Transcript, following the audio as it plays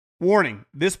Warning,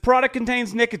 this product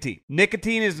contains nicotine.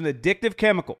 Nicotine is an addictive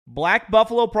chemical. Black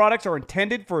Buffalo products are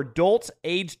intended for adults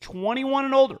aged 21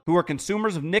 and older who are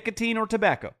consumers of nicotine or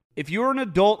tobacco. If you're an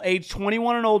adult aged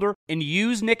 21 and older and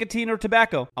use nicotine or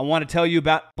tobacco, I want to tell you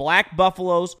about Black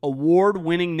Buffalo's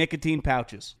award-winning nicotine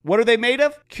pouches. What are they made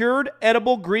of? Cured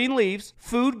edible green leaves,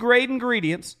 food-grade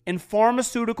ingredients, and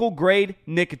pharmaceutical-grade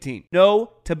nicotine.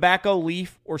 No tobacco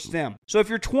leaf or stem. So if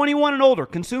you're 21 and older,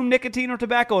 consume nicotine or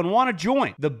tobacco, and want to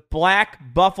join the Black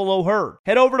Buffalo herd,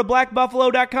 head over to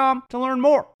blackbuffalo.com to learn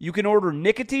more. You can order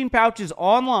nicotine pouches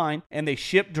online, and they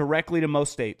ship directly to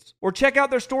most states. Or check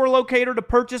out their store locator to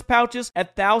purchase pouches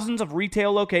at thousands of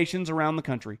retail locations around the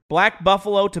country. Black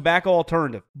Buffalo Tobacco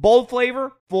Alternative. Bold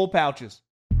flavor, full pouches.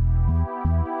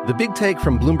 The Big Take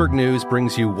from Bloomberg News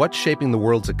brings you what's shaping the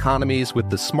world's economies with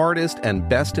the smartest and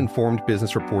best-informed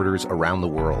business reporters around the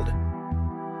world.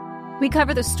 We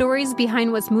cover the stories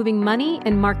behind what's moving money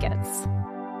and markets,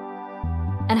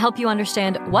 and help you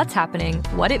understand what's happening,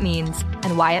 what it means,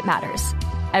 and why it matters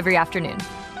every afternoon.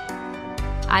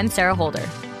 I'm Sarah Holder.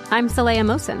 I'm Saleha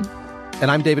Mohsin. And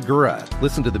I'm David Gura.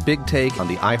 Listen to The Big Take on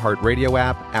the iHeartRadio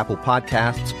app, Apple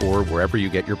Podcasts, or wherever you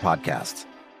get your podcasts.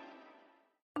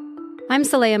 I'm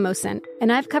Saleha Mohsin,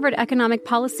 and I've covered economic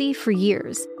policy for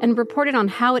years and reported on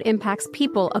how it impacts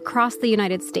people across the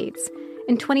United States.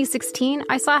 In 2016,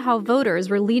 I saw how voters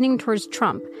were leaning towards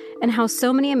Trump and how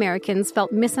so many Americans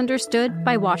felt misunderstood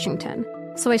by Washington.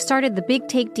 So I started The Big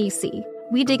Take DC.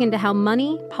 We dig into how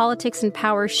money, politics, and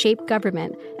power shape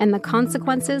government and the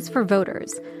consequences for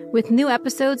voters. With new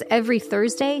episodes every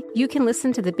Thursday, you can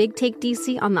listen to The Big Take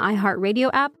DC on the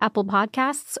iHeartRadio app, Apple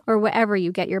Podcasts, or wherever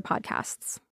you get your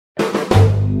podcasts.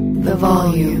 The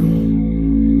Volume.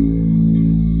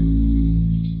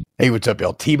 Hey, what's up,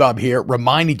 y'all? T-Bob here,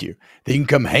 reminding you that you can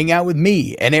come hang out with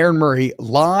me and Aaron Murray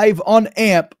live on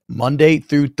AMP Monday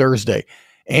through Thursday.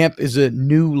 AMP is a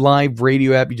new live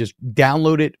radio app. You just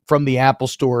download it from the Apple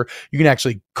Store. You can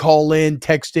actually call in,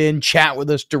 text in, chat with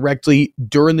us directly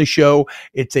during the show.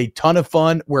 It's a ton of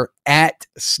fun. We're at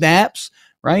Snaps,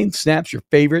 right? Snaps, your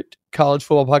favorite college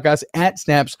football podcast, at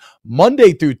Snaps,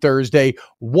 Monday through Thursday,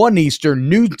 1 Eastern,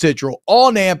 noon Central,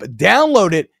 on AMP.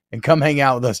 Download it and come hang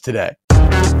out with us today.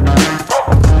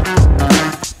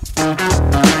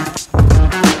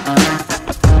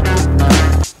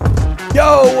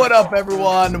 Yo, what up,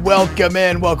 everyone? Welcome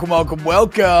in.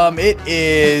 Welcome. It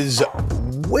is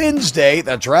Wednesday.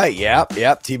 That's right.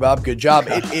 Yep. T-Bob, good job.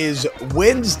 It is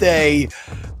Wednesday.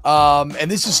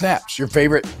 And this is Snaps, your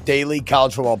favorite daily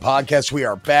college football podcast. We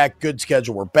are back. Good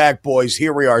schedule. We're back, boys.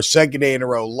 Here we are, second day in a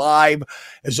row live.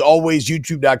 As always,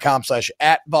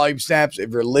 youtube.com/@volumesnaps.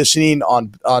 If you're listening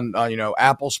on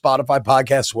Apple, Spotify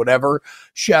podcasts, whatever,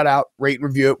 shout out, rate and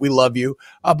review it. We love you.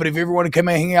 But if you ever want to come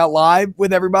and hang out live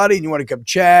with everybody and you want to come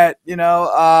chat,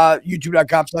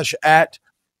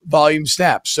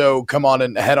 youtube.com/@volumesnaps. So come on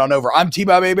and head on over. I'm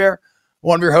T-Bob Hebert,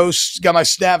 one of your hosts. Got my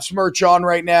Snaps merch on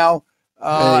right now.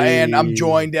 And I'm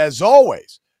joined, as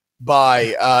always,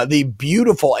 by the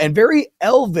beautiful and very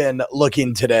elven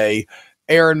looking today,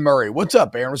 Aaron Murray. What's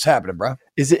up, Aaron? What's happening, bro?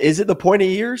 Is it the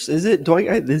pointy ears? Is it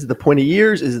the pointy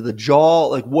ears? Is it the jaw?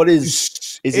 Like, what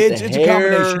is it? It's a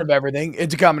combination of everything.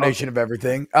 It's a combination of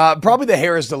everything. Probably the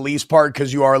hair is the least part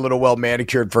because you are a little well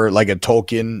manicured for like a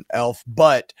Tolkien elf,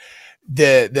 but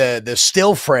the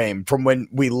still frame from when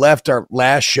we left our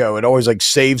last show, it always like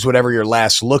saves whatever your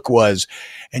last look was,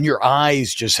 and your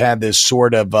eyes just had this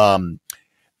sort of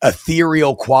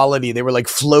ethereal quality. They were like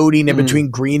floating in between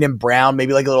green and brown,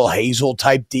 maybe like a little hazel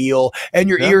type deal, and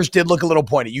your ears did look a little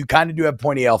pointy. You kind of do have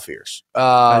pointy elf ears.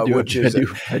 I do.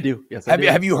 Yes,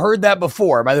 have you heard that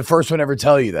before? Am I the first one to ever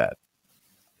tell you that?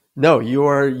 No, you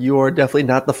are definitely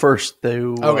not the first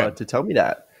to tell me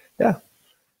that. Yeah.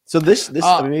 So this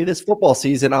football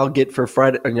season, I'll get for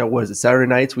Friday. What is it? Saturday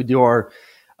nights we do our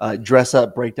dress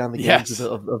up, break down the games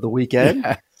of the weekend.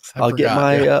 Yes, I'll get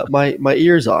my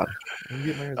ears on.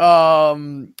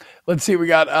 Let's see. We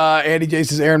got Andy J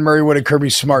says Aaron Murray, what a Kirby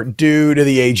Smart dude to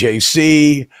the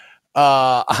AJC.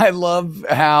 I love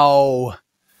how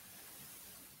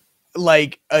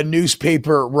like a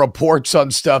newspaper reports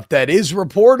on stuff that is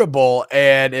reportable,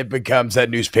 and it becomes that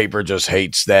newspaper just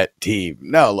hates that team.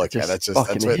 No, look, that's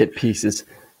what hit pieces.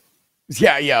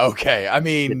 Yeah, okay. I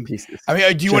mean, do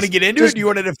you want to get into it? Do you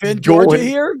want to defend Georgia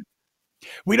here?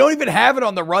 We don't even have it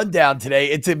on the rundown today.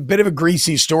 It's a bit of a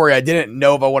greasy story. I didn't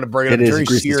know if I want to bring it up. It's very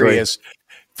serious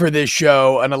for this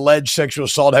show. An alleged sexual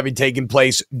assault having taken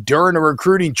place during a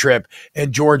recruiting trip,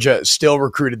 and Georgia still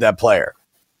recruited that player.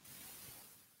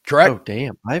 Correct? Oh,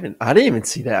 damn. I didn't even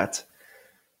see that.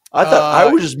 I thought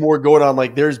I was just more going on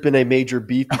like there's been a major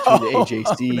beef between the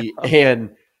AJC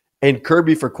And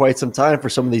Kirby for quite some time for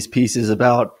some of these pieces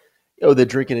about, the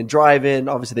drinking and driving.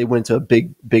 Obviously, they went into a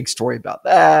big story about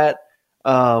that.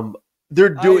 They're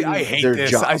doing I hate their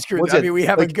this. job. I mean, we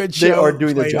have a good show. They are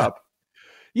doing their job.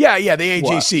 Yeah, the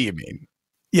AJC, you mean?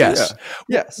 Yes.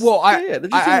 Yeah. Yes. Well, they're just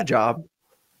doing their job.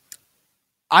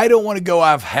 I don't want to go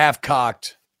off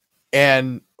half-cocked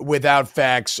and without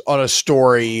facts on a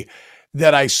story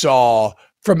that I saw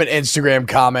from an Instagram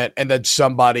comment and that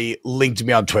somebody linked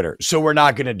me on Twitter. So we're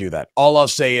not going to do that. All I'll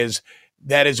say is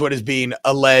that is what is being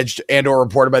alleged and or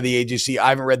reported by the AJC. I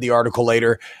haven't read the article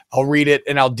later. I'll read it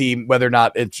and I'll deem whether or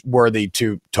not it's worthy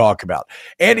to talk about.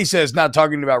 Andy says, not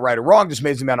talking about right or wrong, just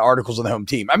amazing amount of articles on the home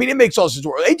team. I mean, it makes all sense.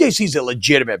 AJC is a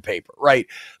legitimate paper, right?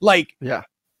 Like, yeah.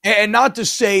 And not to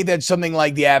say that something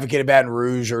like the Advocate of Baton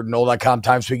Rouge or Knoll.com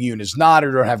Times-Picayune is not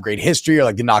or don't have great history, or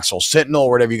like the Knoxville Sentinel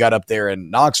or whatever you got up there in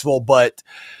Knoxville, but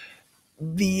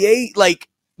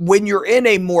when you're in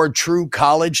a more true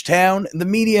college town, the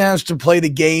media has to play the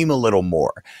game a little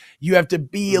more. You have to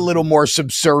be a little more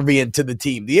subservient to the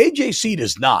team. The AJC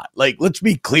does not. Like, let's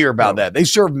be clear about that. They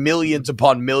serve millions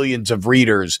upon millions of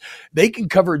readers. They can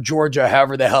cover Georgia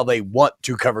however the hell they want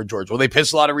to cover Georgia. Will they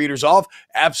piss a lot of readers off?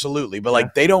 Absolutely.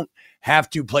 But they don't have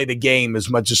to play the game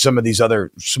as much as some of these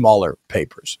other smaller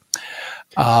papers.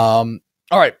 All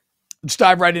right, let's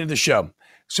dive right into the show.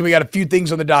 So we got a few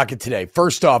things on the docket today.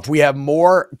 First off, we have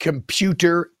more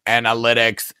computer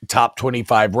analytics top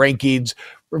 25 rankings.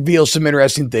 Reveal some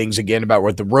interesting things again about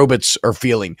what the robots are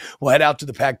feeling. We'll head out to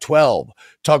the Pac-12,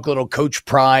 talk a little Coach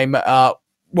Prime,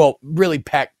 really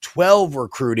Pac-12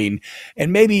 recruiting,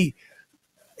 and maybe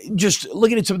just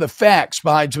looking at some of the facts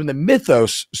behind some of the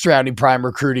mythos surrounding Prime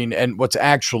recruiting and what's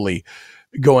actually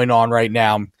going on right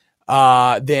now.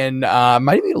 Then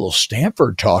might be a little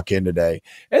Stanford talk in today.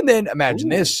 And then imagine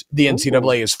this, the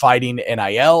NCAA is fighting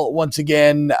NIL once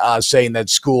again, saying that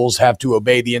schools have to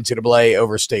obey the NCAA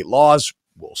over state laws.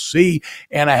 We'll see.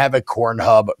 And I have a Corn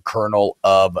Hub kernel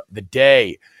of the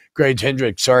day. Greg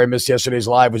Hendrick, sorry I missed yesterday's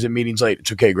live, was in meetings late.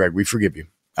 It's okay, Greg, we forgive you.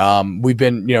 We've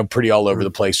been, pretty all over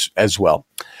the place as well.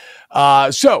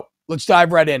 So let's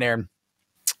dive right in, Aaron.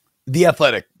 The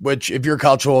Athletic, which if you're a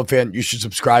college football fan, you should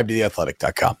subscribe to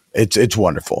theathletic.com. It's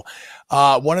wonderful.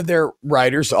 One of their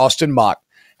writers, Austin Mock,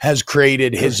 has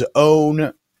created his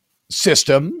own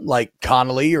system like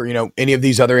Connolly or, any of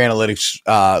these other analytics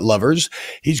lovers.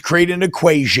 He's created an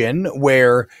equation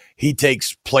where he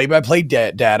takes play-by-play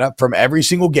data from every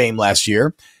single game last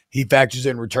year. He factors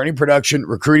in returning production,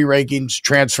 recruiting rankings,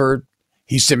 transfer.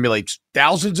 He simulates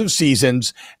thousands of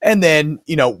seasons, and then,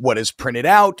 what is printed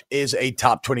out is a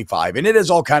top 25. And it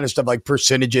is all kind of stuff like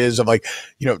percentages of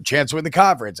chance to win the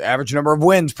conference, average number of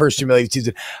wins per simulated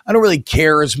season. I don't really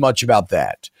care as much about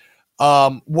that.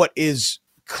 What is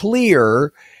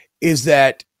clear is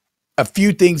that a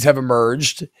few things have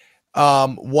emerged,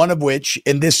 one of which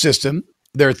in this system,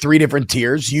 there are three different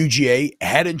tiers. UGA,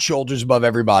 head and shoulders above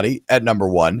everybody at number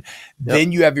one. Yep.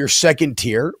 Then you have your second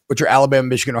tier, which are Alabama,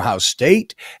 Michigan, Ohio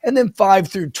State. And then 5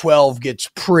 through 12 gets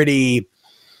pretty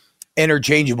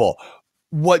interchangeable.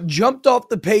 What jumped off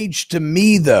the page to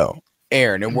me, though,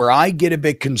 Aaron, and where I get a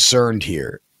bit concerned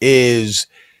here is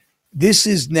this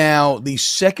is now the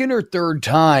second or third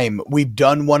time we've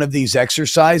done one of these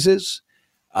exercises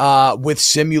with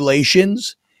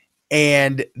simulations.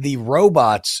 And the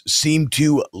robots seem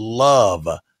to love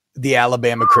the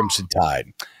Alabama Crimson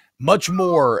Tide much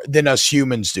more than us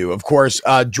humans do. Of course,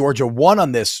 Georgia won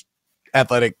on this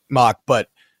athletic mock, but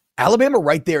Alabama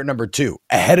right there at number 2,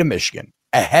 ahead of Michigan,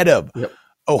 ahead of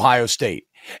Ohio State.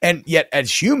 And yet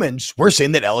as humans, we're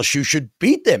saying that LSU should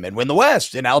beat them and win the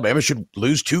West, and Alabama should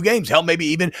lose 2 games, hell, maybe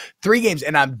even 3 games.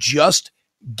 And I'm just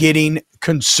getting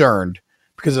concerned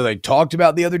because as I talked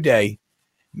about the other day,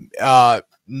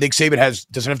 Nick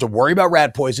Saban doesn't have to worry about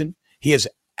rat poison. He has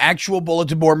actual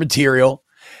bulletin board material.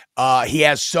 He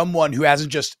has someone who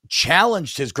hasn't just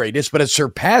challenged his greatness, but has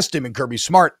surpassed him in Kirby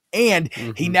Smart. And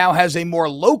he now has a more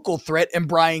local threat in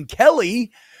Brian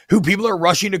Kelly, who people are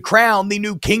rushing to crown the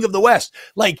new king of the West.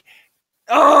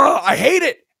 I hate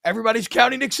it. Everybody's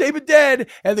counting Nick Saban dead,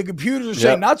 and the computers are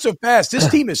saying, not so fast. This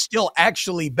team is still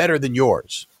actually better than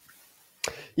yours.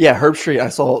 Yeah, Herbstreit. I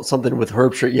saw something with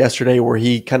Herbstreit yesterday where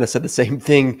he kind of said the same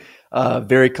thing,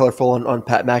 very colorful on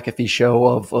Pat McAfee's show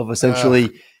of essentially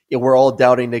we're all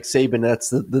doubting Nick Saban.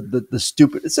 That's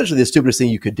essentially the stupidest thing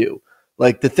you could do.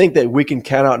 Like to think that we can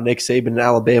count out Nick Saban in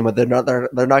Alabama, they're not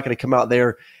going to come out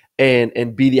there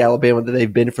and be the Alabama that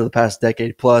they've been for the past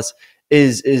decade plus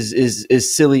is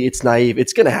silly. It's naive.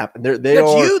 It's going to happen. That's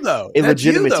you though. That's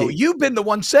you though. You've been the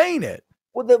one saying it.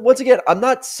 Well, once again, I'm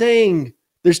not saying.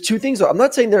 There's 2 things. I'm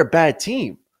not saying they're a bad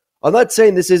team. I'm not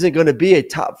saying this isn't going to be a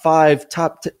top 5,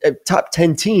 top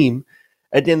 10 team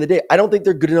at the end of the day. I don't think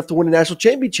they're good enough to win a national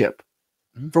championship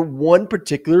for one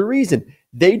particular reason.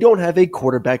 They don't have a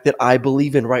quarterback that I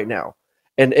believe in right now.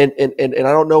 And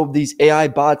I don't know if these AI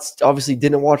bots obviously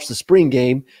didn't watch the spring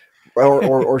game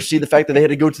or see the fact that they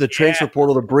had to go to the transfer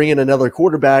portal to bring in another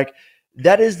quarterback.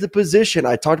 That is the position.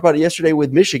 I talked about it yesterday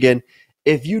with Michigan.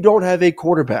 If you don't have a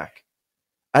quarterback,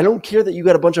 I don't care that you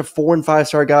got a bunch of 4 and 5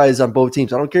 star guys on both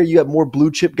teams. I don't care you got more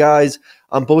blue chip guys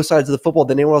on both sides of the football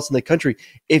than anyone else in the country.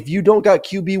 If you don't got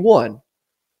QB1,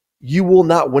 you will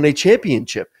not win a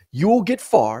championship. You will get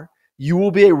far. You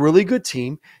will be a really good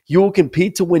team. You will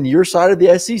compete to win your side of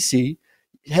the SEC.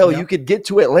 Hell, you could get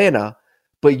to Atlanta,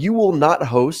 but you will not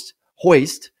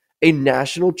hoist a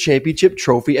national championship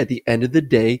trophy at the end of the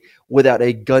day without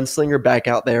a gunslinger back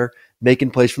out there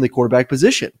making plays from the quarterback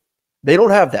position. They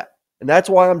don't have that. And that's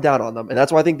why I'm down on them. And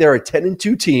that's why I think they're a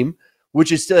 10-2 team,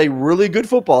 which is still a really good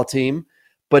football team,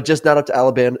 but just not up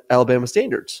to Alabama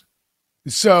standards.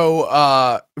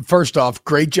 So, first off,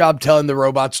 great job telling the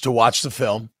robots to watch the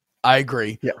film. I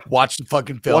agree. Yeah. Watch the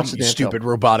fucking film, you stupid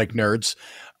robotic nerds.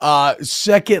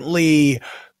 Secondly,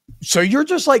 so you're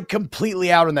just like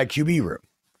completely out in that QB room.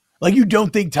 Like you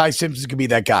don't think Ty Simpson's going to be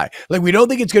that guy. Like we don't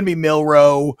think it's going to be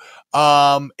Milroe.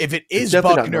 If it is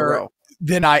Buckner,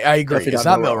 then I agree. Definitely it's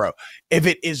not Milroe. If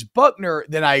it is Buckner,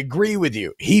 then I agree with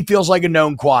you. He feels like a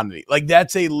known quantity. Like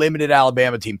that's a limited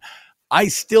Alabama team. I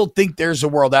still think there's a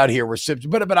world out here where Simpson,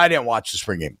 but I didn't watch the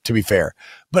spring game, to be fair.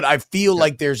 But I feel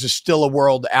like there's still a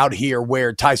world out here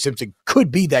where Ty Simpson could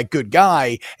be that good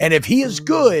guy. And if he is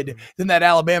good, then that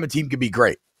Alabama team could be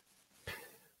great.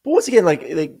 But once again,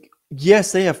 like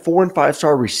yes, they have 4 and 5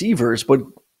 star receivers, but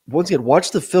once again,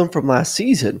 watch the film from last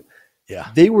season. Yeah.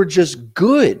 They were just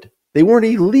good. They weren't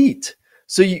elite.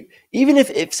 So even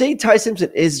if say Ty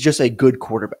Simpson is just a good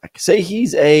quarterback, say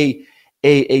he's a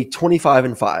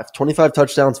 25-5, 25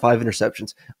 touchdowns, 5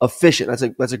 interceptions, efficient.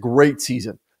 That's a great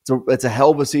season. It's a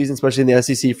hell of a season, especially in the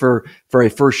SEC for a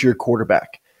first year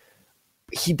quarterback.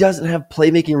 He doesn't have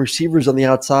playmaking receivers on the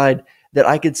outside that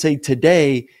I could say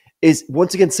today is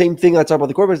once again same thing I talked about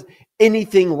the quarterbacks.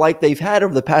 Anything like they've had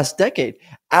over the past decade.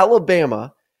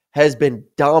 Alabama has been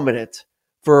dominant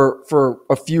for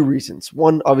a few reasons.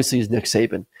 One, obviously, is Nick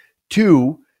Saban.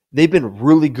 2, they've been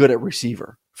really good at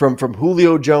receiver. From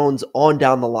Julio Jones on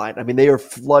down the line. I mean, they are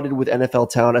flooded with NFL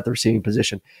talent at the receiving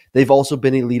position. They've also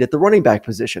been elite at the running back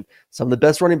position. Some of the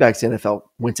best running backs in the NFL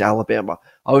went to Alabama.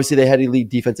 Obviously, they had elite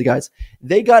defensive guys.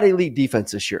 They got elite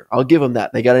defense this year. I'll give them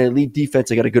that. They got an elite defense.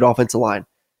 They got a good offensive line.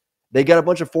 They got a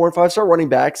bunch of 4 and 5 star running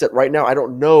backs that right now I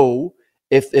don't know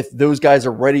if those guys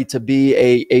are ready to be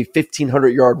a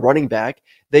 1,500-yard running back.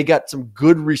 They got some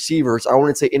good receivers. I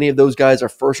wouldn't say any of those guys are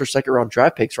first or second round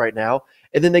draft picks right now.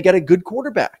 And then they got a good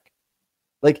quarterback.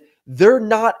 Like, they're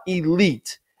not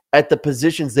elite at the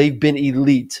positions they've been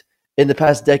elite in the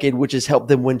past decade, which has helped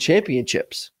them win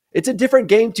championships. It's a different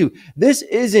game too. This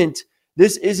isn't,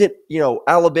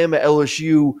 Alabama,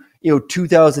 LSU,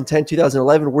 2010,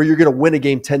 2011, where you're going to win a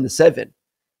game 10-7.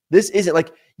 This isn't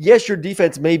like, yes, your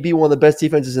defense may be one of the best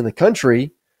defenses in the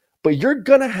country, but you're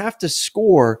going to have to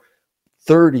score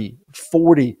 30,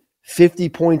 40, 50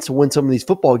 points to win some of these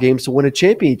football games to win a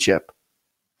championship.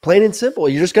 Plain and simple.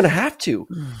 You're just going to have to.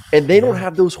 And they don't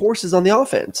have those horses on the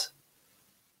offense.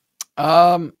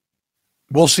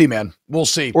 We'll see, man. We'll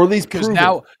see. Or at least proven.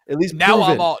 Now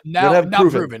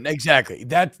proven. Proven. Exactly.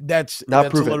 That's a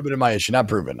little bit of my issue. Not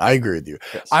proven. I agree with you.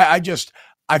 Yes.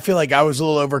 I feel like I was a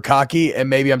little over cocky and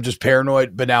maybe I'm just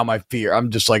paranoid, but now my fear,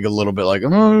 I'm just like a little bit like,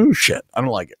 oh shit. I don't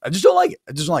like it. I just don't like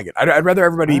it. I'd rather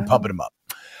everybody be pumping them up.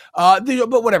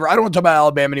 But whatever. I don't want to talk about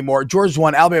Alabama anymore. Georgia's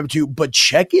 1, Alabama 2, but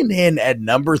checking in at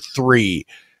number 3,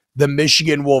 the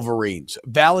Michigan Wolverines,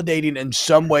 validating in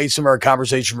some way some of our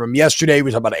conversation from yesterday. We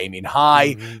talked about aiming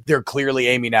high. Mm-hmm. They're clearly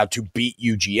aiming out to beat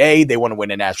UGA. They want to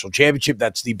win a national championship.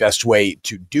 That's the best way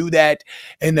to do that.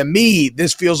 And to me,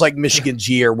 this feels like Michigan's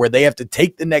year where they have to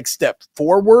take the next step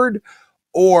forward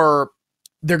or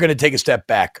they're going to take a step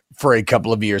back for a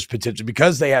couple of years potentially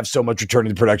because they have so much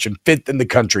returning to production, 5th in the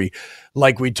country,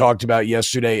 like we talked about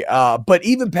yesterday. But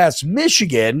even past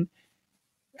Michigan,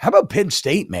 how about Penn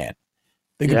State, man?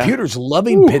 The computer's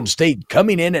loving Penn State,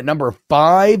 coming in at number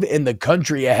 5 in the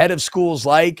country, ahead of schools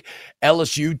like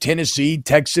LSU, Tennessee,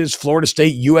 Texas, Florida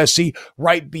State, USC,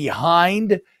 right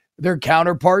behind their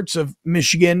counterparts of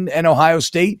Michigan and Ohio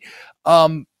State.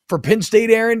 For Penn State,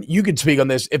 Aaron, you can speak on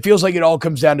this. It feels like it all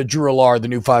comes down to Drew Allard, the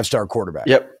new 5-star quarterback.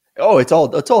 Yep. Oh, it's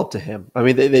all up to him. I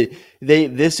mean,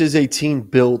 this is a team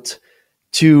built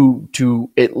to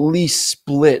at least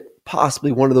split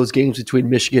possibly one of those games between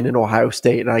Michigan and Ohio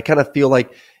State. And I kind of feel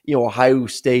like Ohio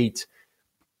State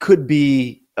could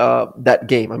be that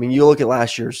game. I mean, you look at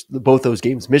last year's both those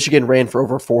games. Michigan ran for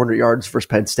over 400 yards versus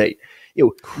Penn State.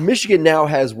 Michigan now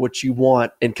has what you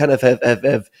want and kind of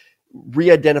have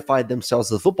re-identified themselves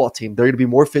as a football team. They're going to be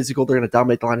more physical. They're going to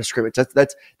dominate the line of scrimmage.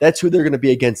 That's who they're going to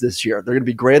be against this year. They're going to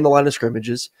be great in the line of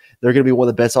scrimmages. They're going to be one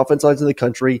of the best offensive lines in the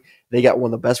country. They got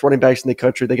one of the best running backs in the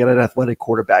country. They got an athletic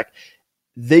quarterback.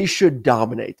 They should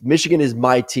dominate. Michigan is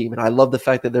my team, and I love the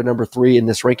fact that they're number 3 in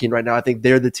this ranking right now. I think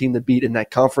they're the team to beat in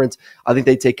that conference. I think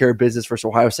they take care of business versus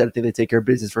Ohio State. I think they take care of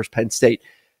business versus Penn State.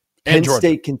 Penn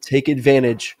State can take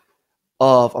advantage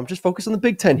of – I'm just focused on the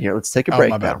Big Ten here. Let's take a break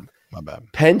now. My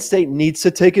bad. Penn State needs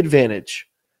to take advantage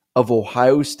of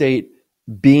Ohio State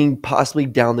being possibly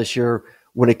down this year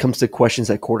when it comes to questions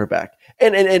at quarterback.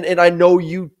 And I know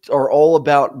you are all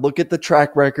about look at the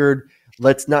track record.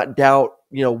 Let's not doubt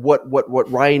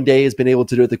what Ryan Day has been able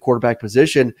to do at the quarterback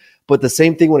position. But the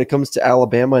same thing when it comes to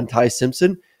Alabama and Ty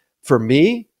Simpson. For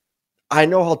me, I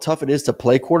know how tough it is to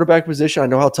play quarterback position. I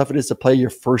know how tough it is to play your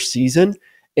first season.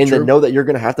 And to know that you're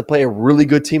going to have to play a really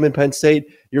good team in Penn State.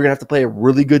 You're going to have to play a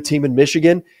really good team in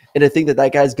Michigan. And to think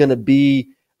that guy's going to be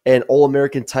an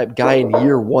All-American type guy in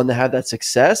year one to have that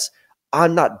success,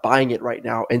 I'm not buying it right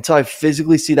now. Until I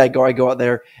physically see that guy go out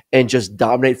there and just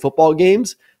dominate football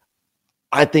games,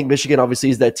 I think Michigan obviously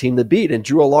is that team to beat. And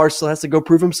Drew Allard still has to go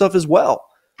prove himself as well.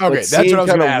 Okay, but that's what I was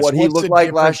going to ask. What he looked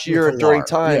like last year during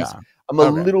times, I'm a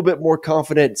little bit more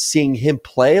confident seeing him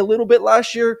play a little bit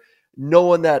last year,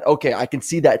 knowing that, okay, I can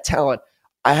see that talent.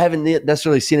 I haven't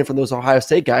necessarily seen it from those Ohio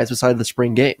State guys besides the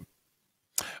spring game.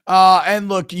 And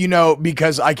look,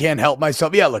 because I can't help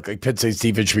myself. Yeah, look, like Penn State's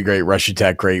defense should be great. Rush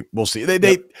attack, great. We'll see.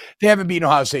 They haven't beaten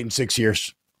Ohio State in 6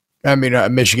 years. I mean,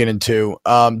 Michigan in 2.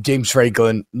 James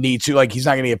Franklin needs to, he's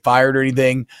not going to get fired or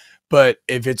anything, but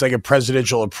if it's like a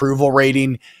presidential approval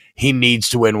rating, he needs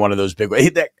to win one of those big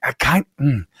ones.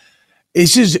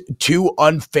 It's just too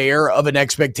unfair of an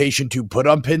expectation to put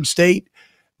on Penn State,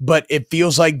 but it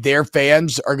feels like their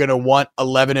fans are going to want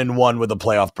 11-1 with a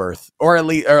playoff berth, or at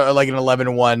least like an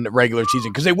 11-1 regular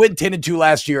season, because they went 10-2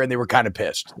 last year and they were kind of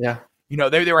pissed. Yeah,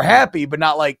 they were happy, but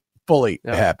not fully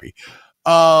happy.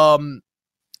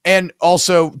 And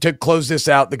also to close this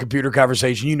out, the computer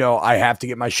conversation, I have to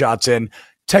get my shots in.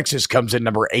 Texas comes in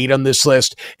number 8 on this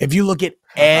list. If you look at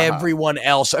everyone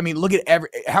else, I mean, look at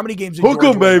how many games did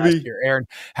Georgia win last year, Aaron?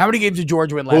 How many games did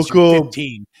Georgia win last year?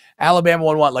 15. Alabama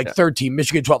won 13.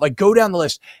 Michigan 12. Go down the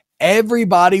list.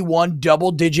 Everybody won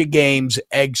double-digit games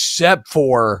except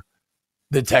for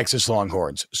the Texas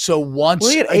Longhorns. So once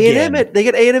they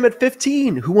get A&M at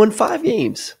 15, who won 5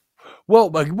 games.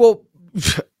 Well,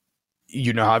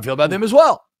 you know how I feel about them as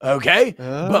well. Okay.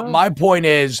 But my point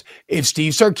is, if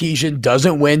Steve Sarkisian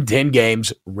doesn't win 10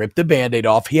 games, rip the Band-Aid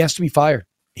off, he has to be fired.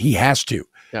 He has to.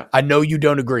 Yeah. I know you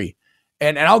don't agree.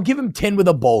 And I'll give him 10 with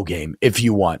a bowl game if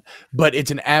you want. But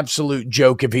it's an absolute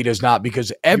joke if he does not,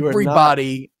 because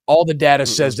everybody, all the data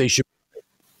says they should.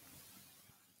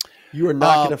 You are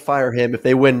not going to fire him if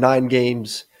they win 9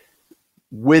 games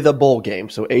with a bowl game.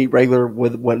 So 8 regular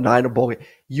with 9 a bowl game.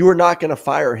 You are not going to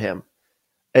fire him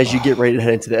as you get ready to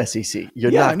head into the SEC. You're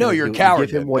a coward.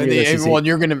 Give him 1 year everyone,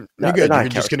 you're good. You're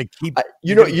just going to keep.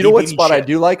 You know what spot I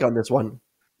do like on this one?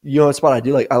 You know what spot I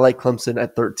do like? I like Clemson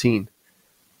at 13.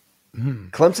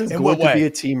 Clemson's going to be a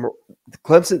team.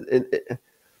 Clemson,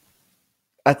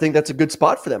 I think that's a good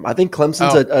spot for them. I think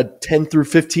Clemson's a 10 through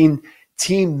 15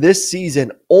 team this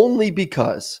season only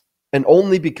because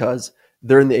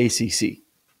they're in the ACC.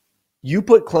 You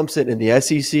put Clemson in the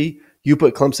SEC, you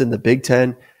put Clemson in the Big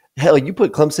Ten, hell, you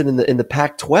put Clemson in the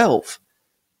Pac-12.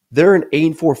 They're an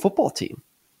 8-4 football team.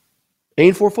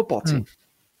 8-4 football team.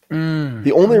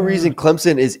 The only reason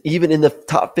Clemson is even in the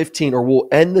top 15 or will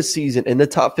end the season in the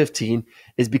top 15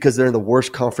 is because they're in the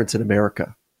worst conference in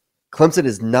America. Clemson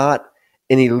is not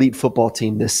an elite football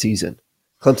team this season.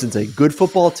 Clemson's a good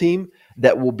football team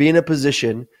that will be in a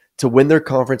position to win their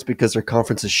conference because their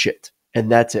conference is shit.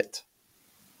 And that's it.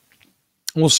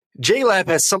 JLab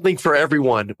has something for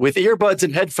everyone with earbuds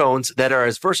and headphones that are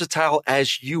as versatile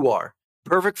as you are.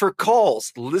 Perfect for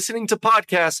calls, listening to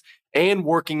podcasts, and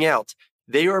working out.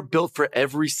 They are built for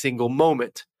every single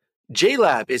moment.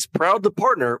 JLab is proud to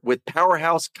partner with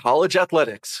Powerhouse College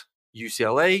Athletics,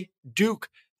 UCLA, Duke,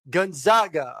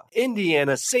 Gonzaga,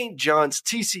 Indiana, St. John's,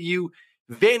 TCU,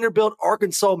 Vanderbilt,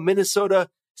 Arkansas, Minnesota,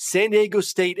 San Diego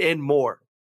State, and more.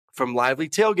 From lively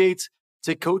tailgates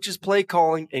to coaches' play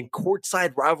calling and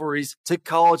courtside rivalries to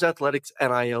college athletics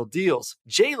NIL deals,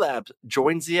 JLab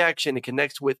joins the action and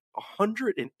connects with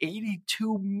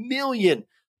 182 million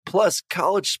plus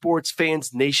college sports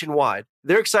fans nationwide.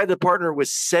 They're excited to partner with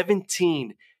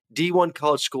 17 D1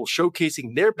 college schools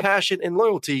showcasing their passion and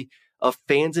loyalty of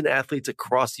fans and athletes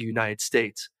across the United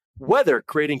States. Whether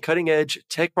creating cutting-edge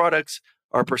tech products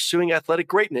or pursuing athletic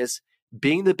greatness,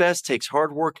 being the best takes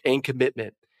hard work and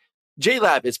commitment.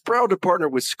 JLab is proud to partner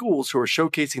with schools who are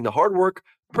showcasing the hard work,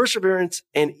 perseverance,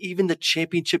 and even the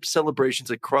championship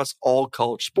celebrations across all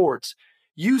college sports.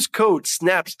 Use code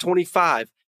SNAPS25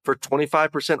 for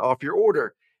 25% off your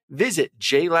order. Visit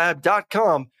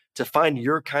JLab.com to find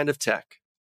your kind of tech.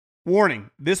 Warning,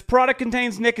 this product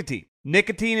contains nicotine.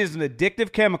 Nicotine is an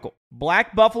addictive chemical.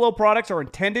 Black Buffalo products are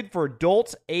intended for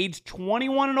adults aged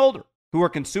 21 and older who are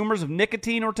consumers of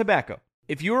nicotine or tobacco.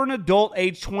 If you're an adult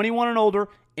aged 21 and older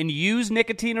and use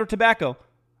nicotine or tobacco,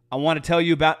 I want to tell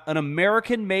you about an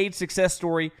American-made success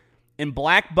story in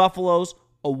Black Buffalo's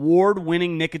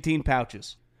award-winning nicotine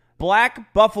pouches.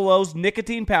 Black Buffalo's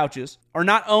nicotine pouches are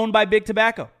not owned by Big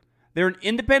Tobacco. They're an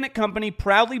independent company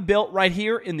proudly built right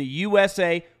here in the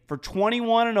USA for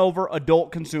 21 and over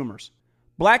adult consumers.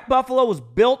 Black Buffalo was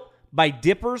built by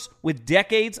dippers with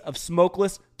decades of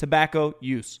smokeless tobacco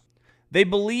use. They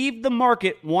believed the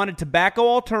market wanted tobacco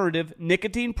alternative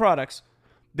nicotine products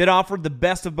that offered the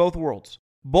best of both worlds.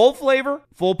 Bold flavor,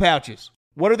 full pouches.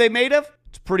 What are they made of?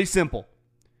 It's pretty simple.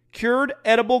 Cured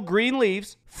edible green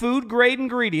leaves, food-grade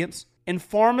ingredients, and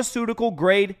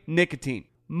pharmaceutical-grade nicotine.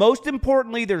 Most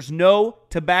importantly, there's no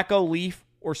tobacco leaf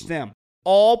or stem.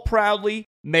 All proudly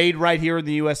made right here in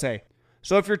the USA.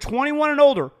 So if you're 21 and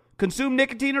older, consume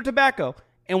nicotine or tobacco,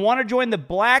 and want to join the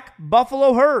Black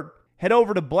Buffalo herd, head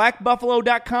over to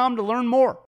blackbuffalo.com to learn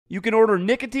more. You can order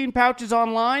nicotine pouches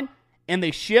online, and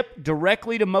they ship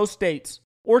directly to most states.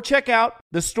 Or check out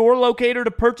the store locator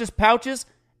to purchase pouches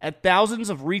at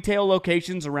thousands of retail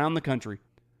locations around the country.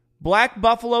 Black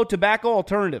Buffalo Tobacco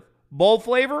Alternative. Bold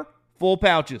flavor, full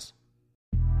pouches.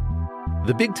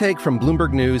 The Big Take from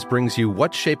Bloomberg News brings you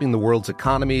what's shaping the world's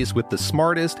economies with the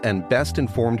smartest and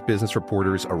best-informed business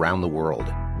reporters around the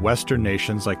world. Western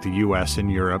nations like the U.S.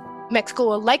 and Europe. Mexico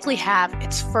will likely have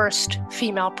its first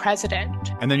female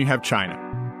president. And then you have China.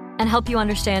 And help you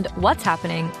understand what's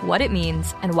happening, what it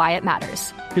means, and why it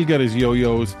matters. He'll get his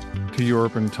yo-yos to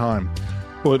Europe in time.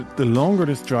 But the longer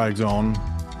this drags on,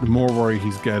 the more worried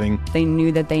he's getting. They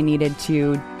knew that they needed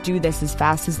to do this as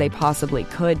fast as they possibly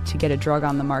could to get a drug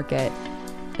on the market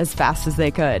as fast as they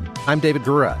could. I'm David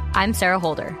Gura. I'm Sarah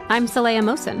Holder. I'm Saleha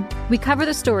Mohsen. We cover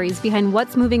the stories behind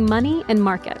what's moving money and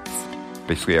markets.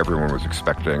 Basically, everyone was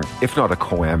expecting, if not a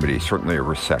calamity, certainly a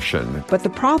recession. But the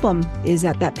problem is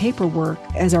that paperwork,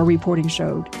 as our reporting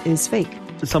showed, is fake.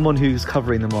 As someone who's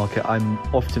covering the market, I'm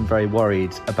often very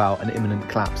worried about an imminent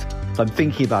collapse. So I'm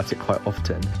thinking about it quite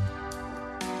often.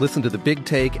 Listen to The Big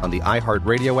Take on the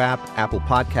iHeartRadio app, Apple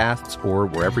Podcasts, or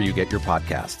wherever you get your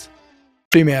podcasts.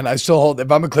 Hey man, I still hold, if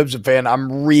I'm a Clemson fan,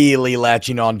 I'm really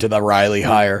latching on to the Riley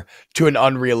hire to an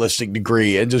unrealistic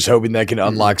degree and just hoping that can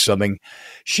unlock something.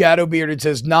 Shadow Bearded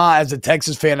says, as a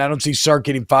Texas fan, I don't see Sark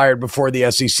getting fired before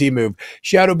the SEC move.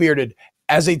 Shadow Bearded,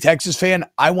 as a Texas fan,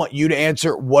 I want you to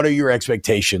answer, what are your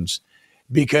expectations?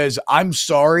 Because I'm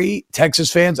sorry,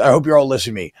 Texas fans, I hope you're all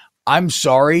listening to me. I'm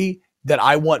sorry that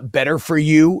I want better for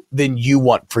you than you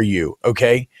want for you,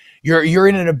 okay? You're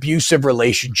in an abusive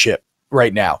relationship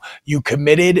right now. You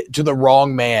committed to the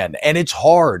wrong man, and it's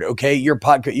hard, okay?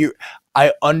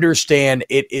 I understand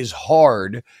it is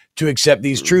hard to accept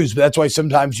these truths, but that's why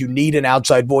sometimes you need an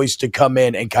outside voice to come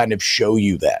in and kind of show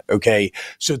you that, okay?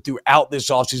 So throughout this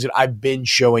offseason, I've been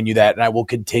showing you that, and I will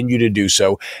continue to do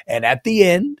so. And at the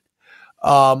end,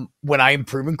 when I am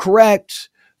proven correct,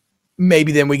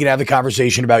 maybe then we can have the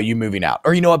conversation about you moving out.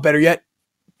 Or you know what, better yet,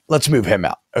 let's move him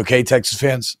out, okay, Texas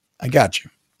fans? I got you,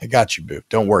 boo.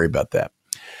 Don't worry about that.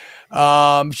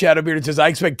 Shadow Bearded says, I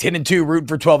expect 10-2, rooting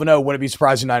for 12-0. Wouldn't be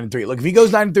surprising 9-3. Look, if he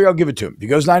goes 9-3, I'll give it to him. If he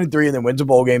goes 9-3 and then wins a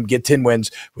bowl game, get 10 wins,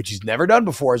 which he's never done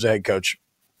before as a head coach,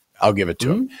 I'll give it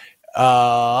to him.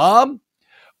 All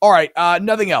right,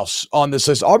 nothing else on this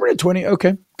list. Auburn at 20,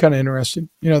 okay, kind of interesting.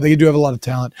 You know, they do have a lot of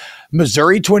talent.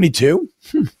 Missouri 22,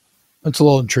 that's a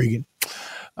little intriguing.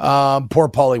 Poor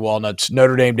Paulie Walnuts.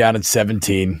 Notre Dame down at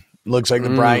 17. Looks like the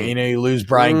Brian, you lose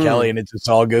Brian Kelly and it just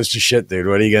all goes to shit, dude.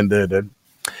 What are you going to do, dude?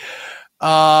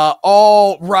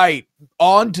 All right.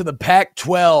 On to the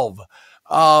Pac-12.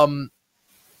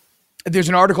 There's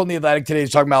an article in The Atlantic today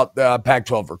that's talking about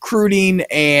Pac-12 recruiting,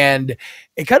 and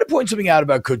it kind of points something out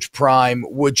about Coach Prime,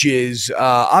 which is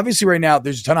obviously right now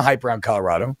there's a ton of hype around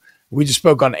Colorado. We just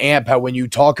spoke on AMP how when you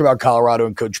talk about Colorado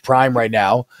and Coach Prime right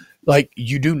now, like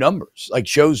you do numbers, like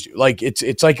shows do. Like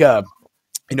it's like a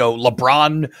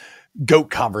LeBron GOAT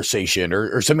conversation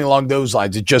or something along those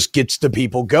lines. It just gets the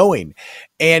people going.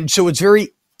 And so it's very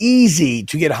easy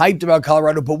to get hyped about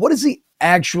Colorado, but what is the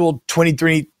actual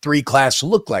 2023 class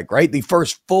look like, right? The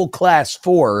first full class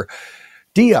for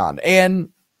Deion. And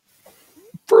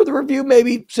further review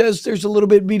maybe says there's a little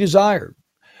bit to be desired.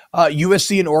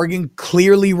 USC and Oregon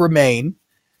clearly remain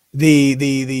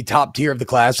the top tier of the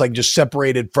class, like just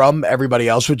separated from everybody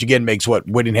else, which again makes what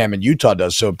Whittingham and Utah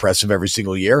does so impressive every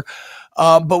single year.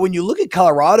 But when you look at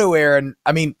Colorado, Aaron,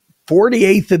 I mean,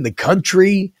 48th in the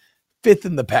country, 5th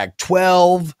in the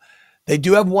Pac-12. They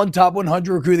do have one top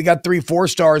 100 recruit. They got 3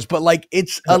 4-stars, but like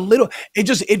it's a little,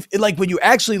 it like when you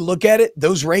actually look at it,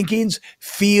 those rankings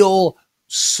feel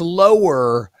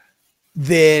slower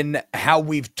than how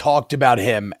we've talked about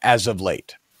him as of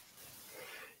late.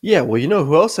 Yeah, well, you know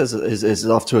who else is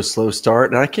off to a slow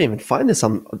start, and I can't even find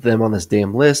them on this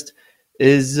damn list,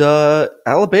 is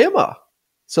Alabama.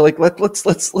 So like let's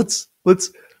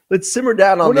simmer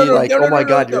down on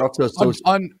God, you're off to a slow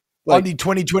start. On the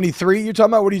 2023, you're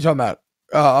talking about? What are you talking about?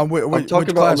 I'm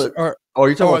talking about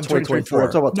you're talking about 2024.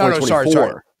 I'm talking about 2024. No,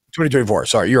 sorry. 2024.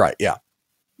 Sorry, you're right. Yeah.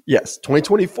 Yes,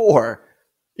 2024.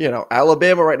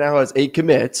 Alabama right now has 8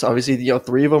 commits. Obviously,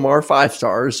 3 of them are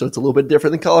 5-stars, so it's a little bit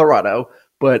different than Colorado.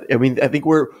 But I mean, I think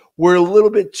we're a little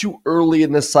bit too early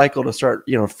in this cycle to start,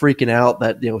 freaking out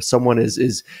that someone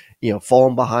is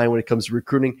falling behind when it comes to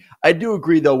recruiting. I do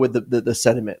agree though with the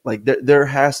sentiment. Like there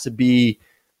has to be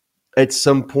at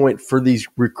some point for these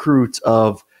recruits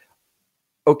of,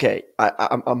 okay,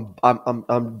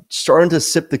 I'm starting to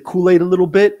sip the Kool-Aid a little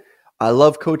bit. I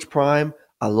love Coach Prime.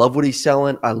 I love what he's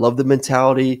selling. I love the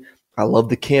mentality. I love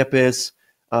the campus,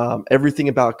 everything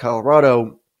about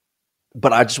Colorado.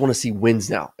 But I just want to see wins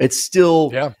now. It's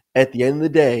still, at the end of the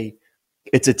day,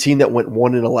 it's a team that went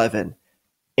 1-11.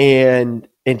 And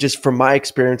just from my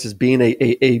experience as being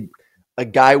a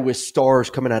guy with stars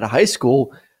coming out of high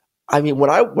school, I mean, when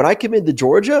I came into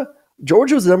Georgia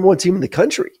was the number 1 team in the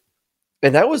country.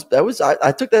 And that was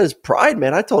I took that as pride,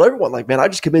 man. I told everyone, like, man, I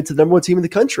just committed to the number 1 team in the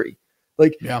country.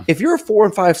 Like, if you're a 4-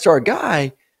 and 5-star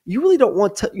guy, you really don't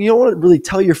want to really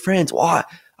tell your friends, well,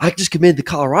 I just committed to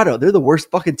Colorado. They're the worst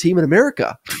fucking team in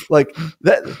America. Like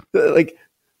that. Like,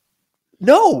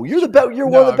 no, you're You're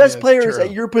one of the best players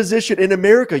at your position in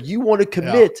America. You want to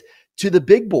commit to the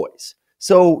big boys.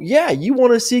 So yeah, you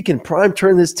want to see, can Prime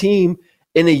turn this team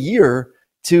in a year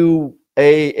to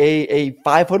a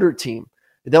 500 team?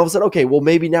 And then all of a sudden, okay, well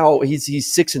maybe now he's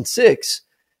 6-6.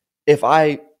 If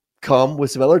I come with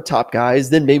some other top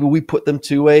guys, then maybe we put them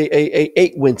to a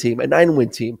 8-win team, a 9-win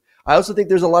team. I also think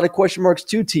there's a lot of question marks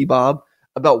too, T-Bob,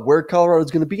 about where Colorado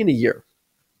is going to be in a year.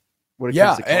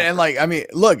 And like, I mean,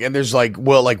 look, and there's like,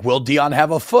 will Deion have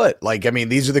a foot? Like, I mean,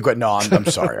 these are the no, I'm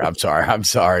sorry. I'm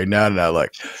sorry. No,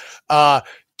 look.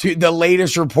 The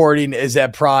latest reporting is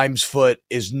that Prime's foot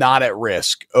is not at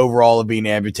risk overall of being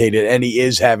amputated, and he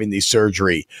is having the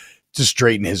surgery to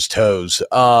straighten his toes.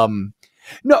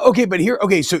 No, okay, but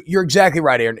so you're exactly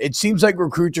right, Aaron. It seems like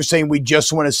recruits are saying we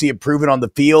just want to see it proven on the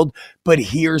field, but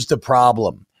here's the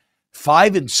problem.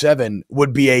 5-7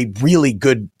 would be a really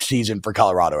good season for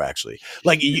Colorado, actually.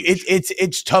 Like,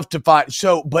 it's tough to find.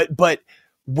 So, but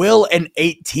will an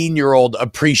 18-year-old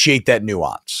appreciate that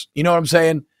nuance? You know what I'm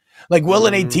saying? Like, will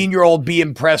an 18-year-old be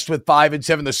impressed with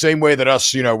 5-7 the same way that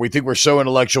us, we think we're so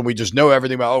intellectual, we just know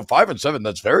everything about, 5-7,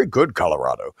 that's very good,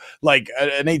 Colorado. Like,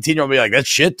 an 18-year-old will be like, that's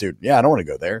shit, dude. Yeah, I don't want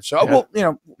to go there. So,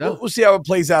 we'll see how it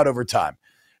plays out over time.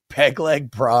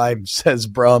 Pegleg Prime, says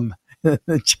Brum in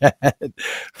the chat.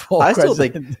 I still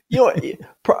think,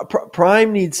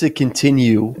 Prime needs to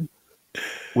continue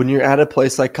when you're at a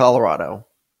place like Colorado.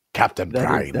 Captain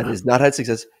Prime. That has not had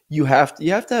success. You have to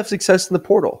have success in the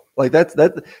portal. Like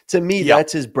that to me,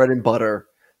 that's his bread and butter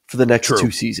for the next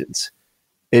 2 seasons.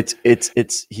 It's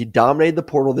he dominated the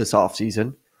portal this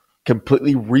offseason,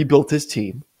 completely rebuilt his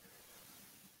team.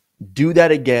 Do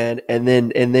that again, and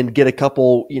then get a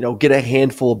couple, get a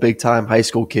handful of big time high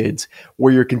school kids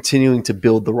where you're continuing to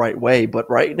build the right way. But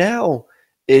right now,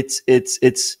 it's the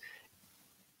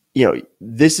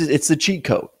cheat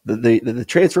code. The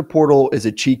transfer portal is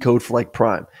a cheat code for like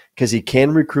Prime because he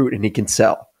can recruit and he can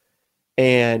sell,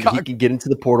 and he can get into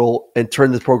the portal and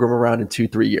turn this program around in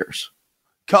 2-3 years.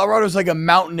 Colorado's like a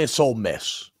mountainous Ole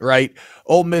Miss, right?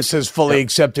 Ole Miss has fully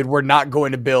accepted we're not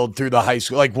going to build through the high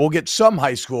school. Like, we'll get some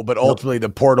high school, but ultimately the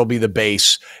portal will be the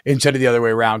base instead of the other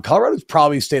way around. Colorado's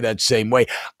probably stay that same way.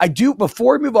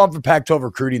 Before we move on from Pac-12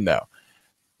 recruiting, though,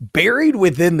 buried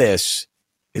within this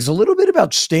is a little bit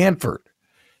about Stanford.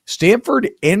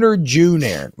 Stanford entered June,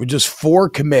 Aaron, with just 4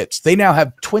 commits. They now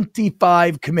have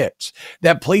 25 commits.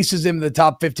 That places them in the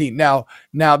top 15. Now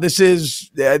this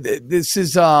is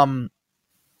 3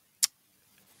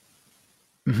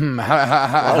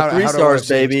 stars,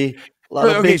 baby. A lot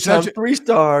of big time 3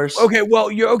 stars. Okay, well,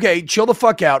 you're okay. Chill the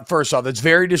fuck out. First off, that's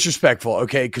very disrespectfful.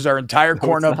 Okay, because our entire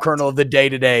corn up kernel of the day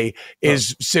today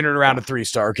is centered around a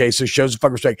 3-star. Okay, so shows the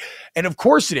fuck respect, and of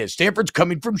course it is. Stanford's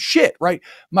coming from shit, right?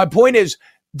 My point is,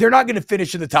 they're not going to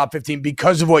finish in the top 15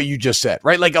 because of what you just said,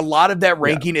 right? Like a lot of that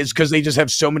ranking is because they just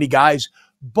have so many guys,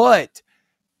 but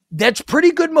that's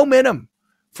pretty good momentum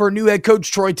for new head coach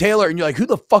Troy Taylor. And you're like, who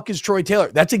the fuck is Troy Taylor?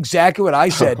 That's exactly what I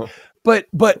said. But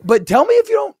tell me if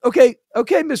you don't. Okay,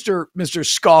 Mr.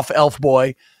 Scoff Elf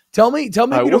Boy. Tell me if you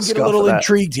don't get a little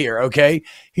intrigued here. Okay,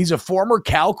 he's a former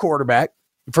Cal quarterback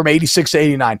from 86 to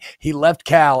 89. He left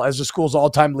Cal as the school's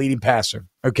all-time leading passer.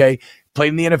 Okay, played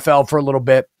in the NFL for a little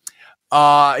bit.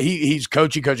 He's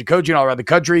coaching all around the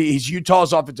country. He's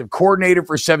Utah's offensive coordinator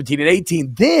for 17 and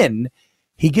 18. Then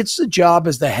he gets the job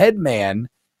as the head man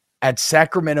at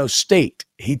Sacramento State.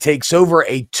 He takes over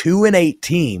a 2-8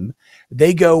 team.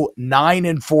 They go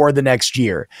 9-4 the next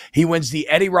year. He wins the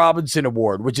Eddie Robinson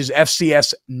Award, which is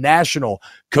FCS National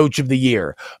Coach of the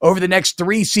Year. Over the next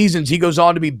 3 seasons, he goes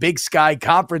on to be Big Sky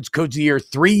Conference Coach of the Year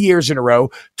 3 years in a row,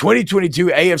 2022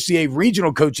 AFCA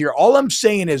Regional Coach of the Year. All I'm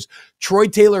saying is Troy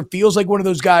Taylor feels like one of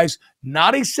those guys,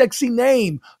 not a sexy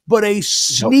name, but a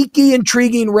sneaky,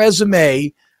 intriguing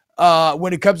resume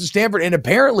when it comes to Stanford. And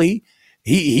apparently,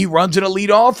 he runs an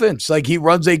elite offense. Like he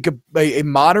runs a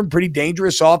modern, pretty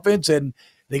dangerous offense, and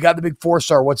they got the big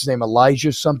 4-star, what's his name,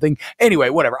 Elijah something. Anyway,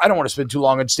 whatever. I don't want to spend too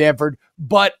long on Stanford,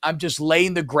 but I'm just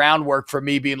laying the groundwork for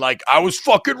me being like, I was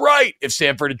fucking right if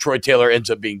Stanford and Troy Taylor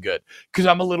ends up being good, because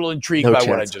I'm a little intrigued by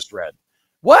what I just read.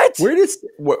 What? Where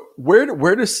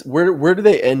do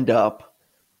they end up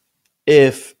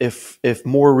if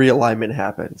more realignment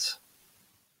happens?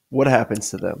 What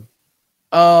happens to them?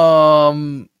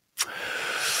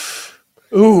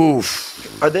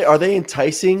 Oof. Are they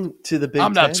enticing to the Big Ten?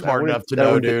 I'm not smart enough to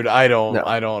know, dude. I don't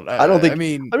think. I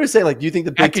mean, I'm just saying, like, do you think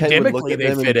the Big Ten would look at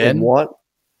them and want?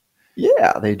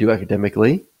 Yeah, they do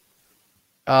academically.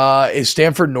 Is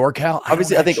Stanford NorCal?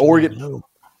 Obviously, I think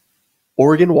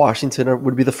Oregon, Washington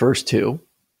would be the first 2.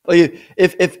 Like,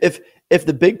 if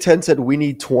the Big Ten said we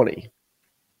need 20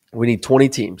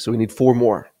 teams, so we need 4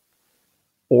 more.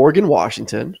 Oregon,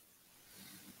 Washington,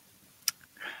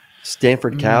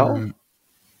 Stanford, Cal.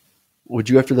 Would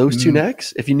you after those 2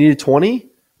 next? If you needed 20,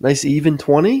 nice even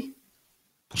 20?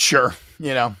 Sure.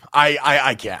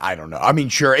 I can't. I don't know. I mean,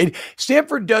 sure.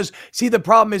 Stanford does. See, the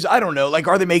problem is, I don't know. Like,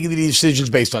 are they making these decisions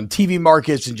based on TV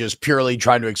markets and just purely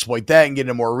trying to exploit that and get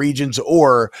into more regions?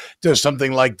 Or does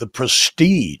something like the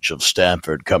prestige of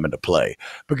Stanford come into play?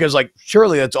 Because, like,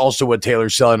 surely that's also what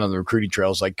Taylor's selling on the recruiting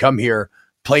trails. Like, come here,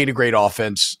 played a great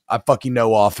offense. I fucking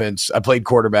know offense. I played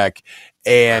quarterback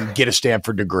and get a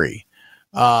Stanford degree.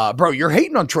 Bro, you're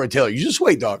hating on Troy Taylor. You just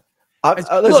wait, dog.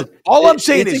 Listen, all I'm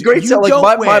saying is, great sell.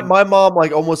 Like my mom,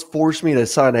 like, almost forced me to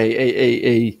sign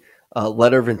a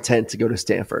letter of intent to go to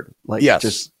Stanford. Like,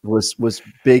 just was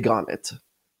big on it.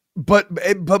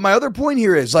 But my other point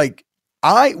here is, like,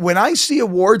 when I see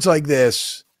awards like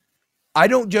this, I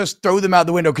don't just throw them out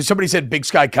the window because somebody said Big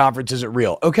Sky Conference isn't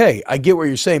real. Okay, I get what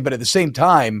you're saying, but at the same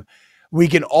time, we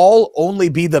can all only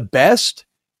be the best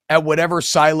at whatever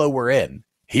silo we're in.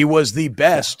 He was the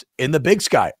best in the Big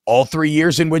Sky all 3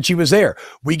 years in which he was there.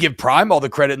 We give Prime all the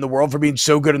credit in the world for being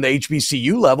so good in the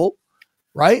HBCU level,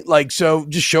 right? Like, so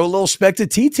just show a little respect to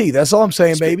TT. That's all I'm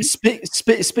saying, baby.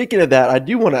 Speaking of that, I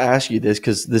do want to ask you this,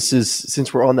 because this is,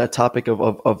 since we're on that topic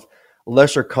of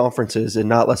lesser conferences and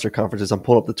not lesser conferences, I'm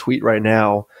pulling up the tweet right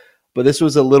now, but this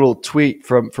was a little tweet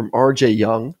from RJ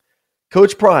Young.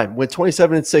 Coach Prime went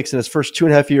 27-6 in his first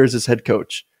 2.5 years as head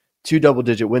coach. 2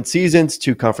 double-digit win seasons,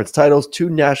 2 conference titles, 2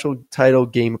 national title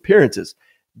game appearances.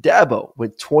 Dabo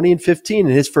went 20-15 in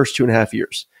his first 2.5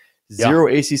 years. 0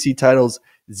 ACC titles,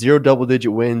 0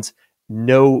 double-digit wins,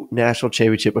 no national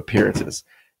championship appearances.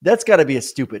 That's got to be a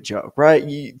stupid joke, right?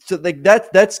 So like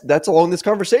that's along this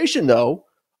conversation, though,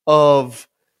 of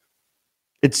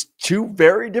it's 2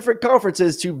 very different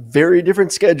conferences, 2 very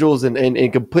different schedules,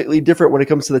 and completely different when it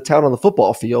comes to the talent on the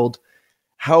football field.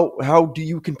 How do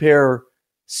you compare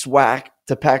SWAC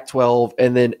to Pac-12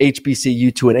 and then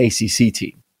HBCU to an ACC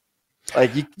team?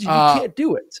 Like, you can't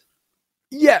do it.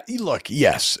 Yeah, look,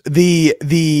 yes.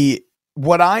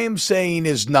 What I am saying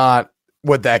is not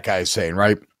what that guy is saying,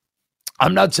 right?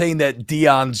 I'm not saying that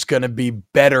Deion's going to be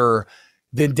better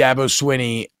than Dabo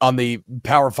Swinney on the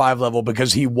Power 5 level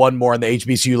because he won more on the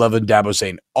HBCU level than Dabo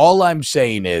saying. All I'm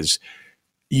saying is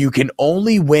you can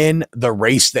only win the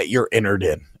race that you're entered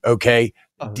in, okay?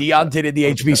 Deion did it in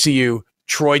the HBCU.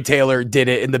 Troy Taylor did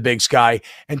it in the Big Sky.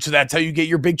 And so that's how you get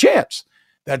your big chance.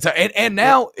 And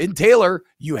now in Taylor,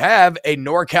 you have a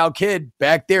NorCal kid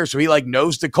back there, so he like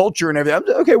knows the culture and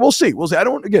everything. Okay, we'll see. I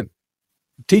don't again,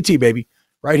 TT baby,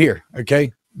 right here.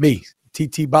 Okay, me,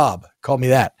 TT Bob, call me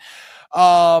that.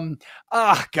 God,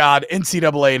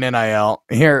 NCAA and NIL.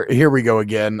 Here we go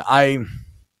again.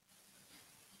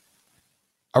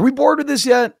 Are we bored with this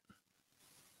yet?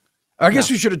 I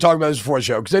guess we should have talked about this before the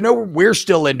show because I know we're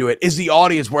still into it. Is the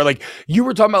audience where, like, you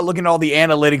were talking about looking at all the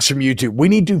analytics from YouTube? We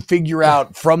need to figure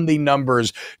out from the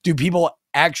numbers, do people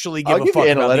actually give a fuck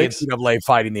about the NCAA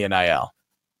fighting the NIL?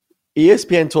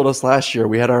 ESPN told us last year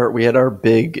we had our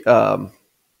big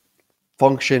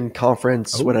function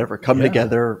conference, whatever, come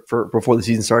together for before the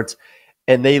season starts,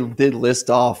 and they did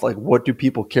list off like what do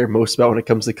people care most about when it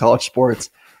comes to college sports.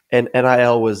 And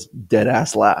NIL was dead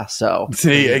ass last. So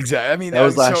see, exactly. I mean, that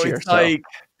was last year. It's like,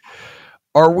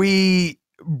 are we,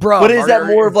 bro? But is that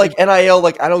more of like NIL?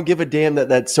 Like, I don't give a damn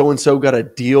that so and so got a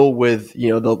deal with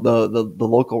the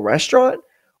local restaurant,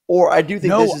 or I do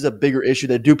think this is a bigger issue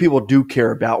that people do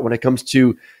care about when it comes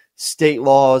to state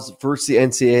laws versus the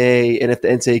NCAA, and if the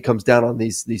NCAA comes down on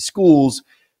these schools,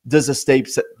 does a state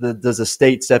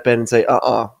step in and say,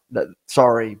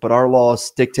 sorry, but our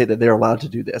laws dictate that they're allowed to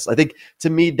do this? I think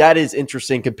to me that is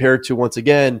interesting compared to, once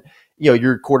again,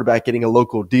 your quarterback getting a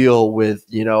local deal with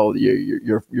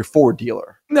your Ford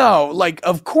dealer. No, like,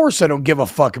 of course I don't give a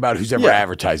fuck about who's ever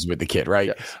advertising with the kid, right?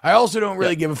 Yes. I also don't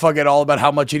really give a fuck at all about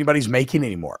how much anybody's making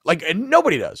anymore. Like, and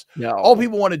nobody does. No. All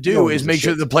people want to do is make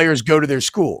sure that the players go to their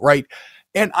school, right?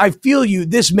 And I feel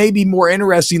this may be more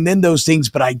interesting than those things,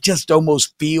 but I just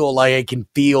almost feel like I can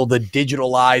feel the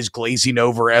digital eyes glazing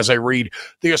over as I read.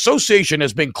 The association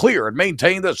has been clear and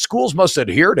maintained that schools must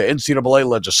adhere to NCAA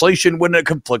legislation when it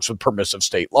conflicts with permissive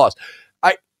state laws.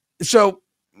 So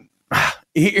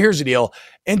here's the deal.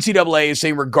 NCAA is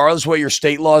saying regardless of what your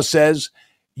state law says,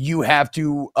 you have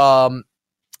to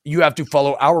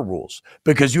follow our rules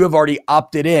because you have already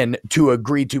opted in to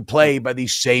agree to play by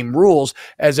these same rules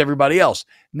as everybody else.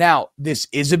 Now, this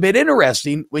is a bit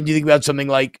interesting when you think about something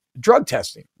like drug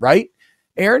testing, right?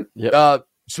 Aaron,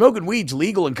 smoking weed's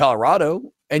legal in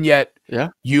Colorado, and yet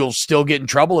you'll still get in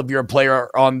trouble if you're a player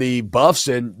on the Buffs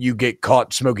and you get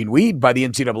caught smoking weed by the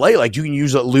NCAA. Like, you can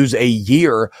lose a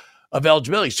year of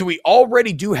eligibility. So we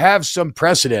already do have some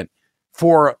precedent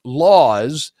for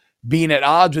laws being at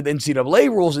odds with NCAA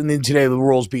rules and the NCAA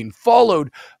rules being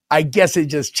followed. I guess it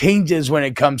just changes when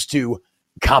it comes to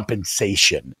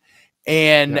compensation.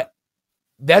 And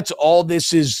that's all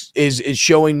this is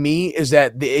showing me, is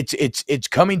that it's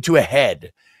coming to a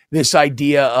head. This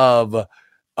idea of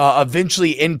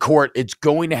eventually in court, it's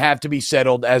going to have to be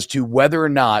settled as to whether or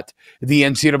not the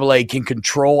NCAA can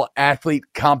control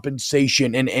athlete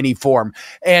compensation in any form.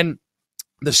 And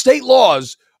the state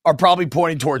laws are probably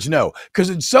pointing towards no, because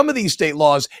in some of these state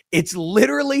laws, it's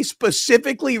literally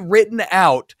specifically written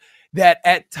out that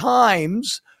at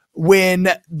times when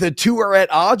the two are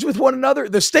at odds with one another,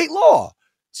 the state law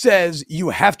says you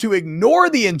have to ignore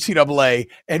the NCAA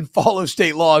and follow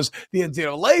state laws. The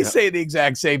NCAA say the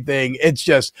exact same thing. It's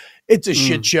a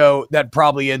shit show that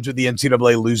probably ends with the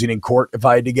NCAA losing in court, if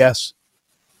I had to guess.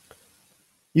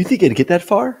 You think it'd get that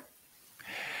far?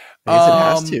 I guess it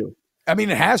has to. I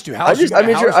mean, it has to. I'm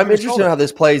interested in how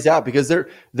this plays out, because there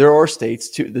are states,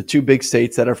 the two big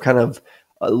states that are kind of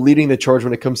leading the charge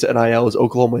when it comes to NIL is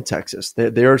Oklahoma and Texas.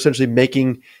 They're essentially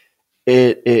making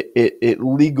it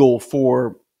legal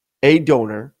for a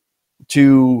donor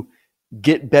to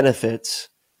get benefits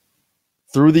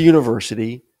through the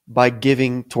university by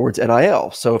giving towards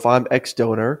NIL. So if I'm X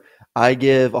donor, I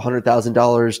give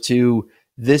 $100,000 to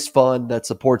this fund that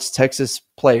supports Texas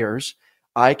players.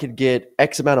 I could get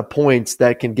X amount of points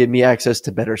that can give me access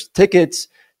to better tickets,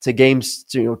 to games,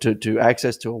 to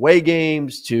access to away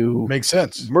games, to makes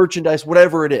sense, merchandise,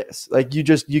 whatever it is. Like you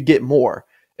get more.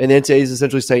 And the NCAA is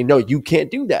essentially saying, no, you can't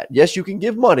do that. Yes, you can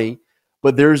give money,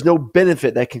 but there's no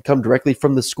benefit that can come directly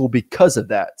from the school because of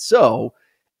that. So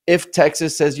if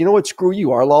Texas says, you know what, screw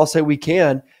you, our laws say we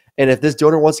can, and if this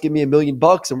donor wants to give me $1 million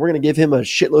and we're going to give him a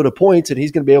shitload of points and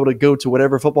he's going to be able to go to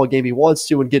whatever football game he wants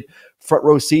to and get front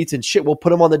row seats and shit, we'll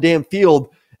put him on the damn field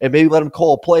and maybe let him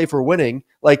call a play for winning.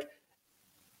 Like,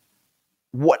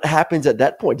 what happens at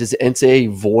that point? Does the NCAA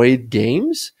void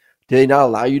games? Do they not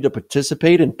allow you to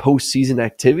participate in postseason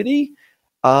activity?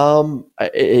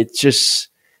 It's just,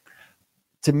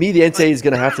 to me, the NCAA is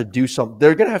going to have to do something.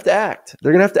 They're going to have to act.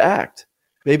 They're going to have to act.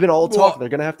 They've been all talk. They're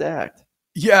going to have to act.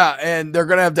 Yeah, and they're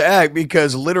going to have to act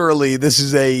because literally this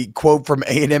is a quote from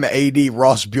A&M AD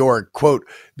Ross Bjork, quote,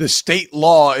 "The state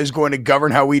law is going to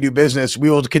govern how we do business. We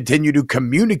will continue to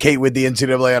communicate with the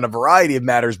NCAA on a variety of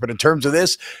matters, but in terms of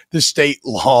this, the state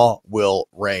law will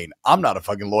reign." I'm not a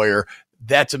fucking lawyer.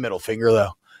 That's a middle finger,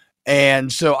 though.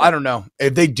 And so I don't know.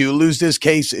 If they do lose this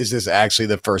case, is this actually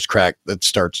the first crack that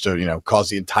starts to, cause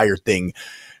the entire thing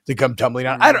to come tumbling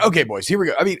down? Okay, boys, here we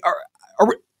go. I mean, are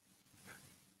we...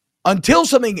 Until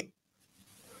something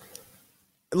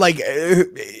like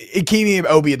Ikemi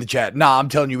Obi in the chat. Nah, I'm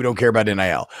telling you, we don't care about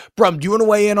NIL. Brum, do you want to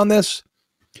weigh in on this?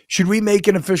 Should we make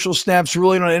an official Snaps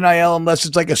ruling on NIL unless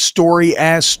it's like a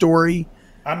story-ass story?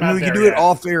 I'm not we there can do yet. it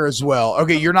off air as well.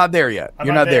 Okay, you're not there yet.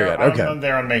 You're not there yet. Okay. I'm not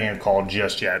there on making a call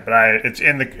just yet, but it's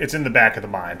in the back of the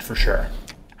mind for sure.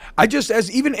 And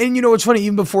what's funny,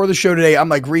 even before the show today, I'm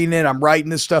like reading it, I'm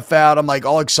writing this stuff out, I'm like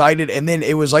all excited. And then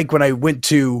it was like when I went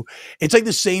to, it's like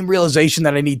the same realization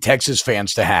that I need Texas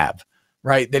fans to have,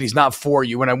 right? That he's not for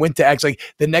you. When I went to act like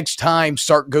the next time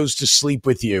Sark goes to sleep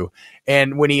with you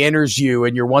and when he enters you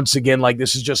and you're once again like,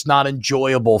 this is just not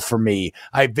enjoyable for me,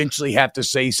 I eventually have to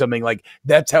say something like,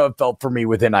 that's how it felt for me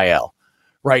with NIL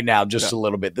right now, just a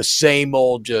little bit. The same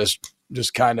old, just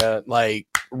kind of like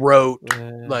rote,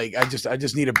 like I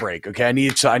just need a break. Okay. I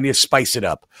need to spice it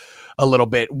up a little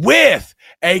bit with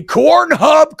a Corn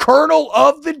Hub Kernel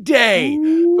of the Day,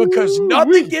 because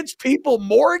nothing gets people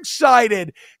more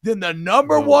excited than the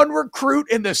number one recruit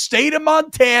in the state of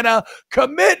Montana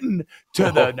committing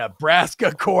to the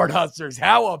Nebraska Corn Huskers.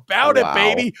 How about it,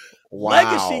 baby?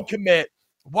 Legacy commit.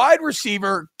 Wide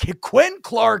receiver Quinn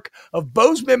Clark of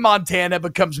Bozeman, Montana,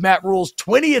 becomes Matt Rule's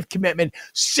 20th commitment,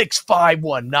 6'5",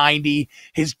 190.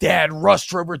 His dad rushed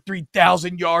for over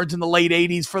 3,000 yards in the late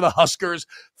 80s for the Huskers.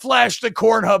 Flash the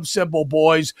Corn Hub symbol,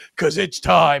 boys, because it's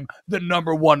time. The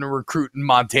number one recruit in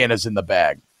Montana's in the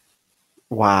bag.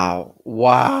 Wow.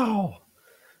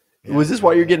 Yeah. Was this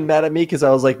why you're getting mad at me? Because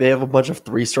I was like, they have a bunch of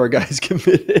 3-star guys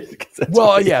committed.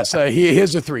 Well, yes, he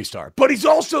is a 3-star, but he's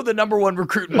also the number one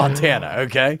recruit in Montana.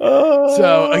 Okay.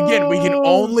 So again, we can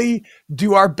only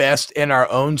do our best in our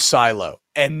own silo,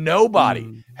 and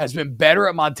nobody has been better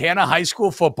at Montana high school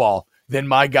football than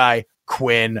my guy,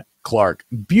 Quinn Clark.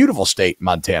 Beautiful state,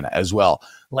 Montana as well.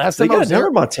 Last they time I got was another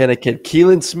there, Montana kid,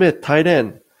 Keelan Smith, tight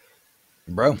end.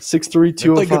 Bro, 6'3",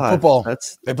 205.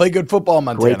 They play good football in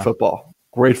Montana.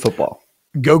 Great football.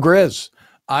 Go Grizz.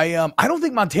 I don't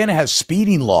think Montana has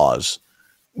speeding laws,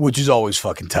 which is always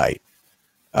fucking tight.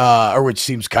 Or which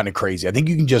seems kind of crazy. I think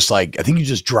you can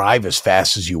just drive as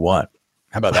fast as you want.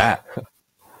 How about that?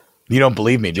 You don't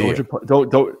believe me, do you?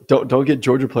 Don't get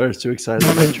Georgia players too excited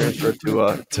when they transfer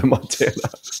to Montana.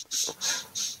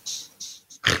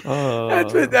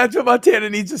 That's what Montana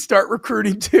needs to start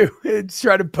recruiting to. It's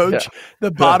trying to poach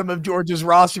the bottom of Georgia's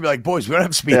roster. Be like, boys, we don't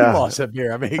have speeding laws up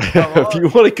here. I mean, if you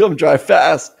want to come drive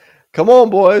fast, come on,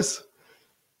 boys.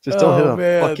 Just don't hit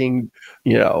a fucking,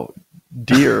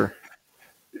 deer.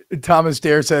 Thomas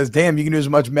Dare says, "Damn, you can do as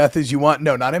much meth as you want."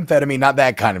 No, not amphetamine, not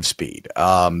that kind of speed.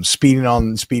 Speeding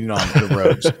on the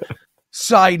roads.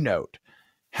 Side note: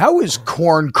 how is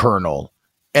corn kernel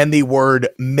and the word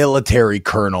military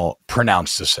colonel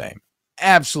pronounced the same?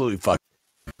 Absolutely fucking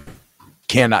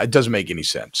cannot. It doesn't make any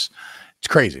sense. It's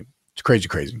crazy. It's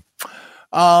crazy.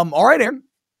 All right, Aaron.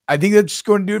 I think that's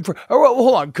going to do it for. Oh, well,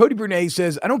 hold on. Cody Brunet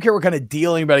says, "I don't care what kind of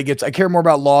deal anybody gets. I care more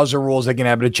about laws or rules that can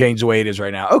happen to change the way it is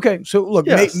right now." Okay, so look,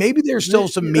 maybe there's still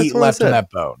some meat left in that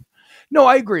bone. No,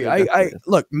 I agree. I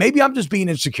look. Maybe I'm just being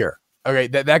insecure. Okay,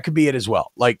 that could be it as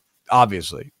well. Like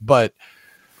obviously, but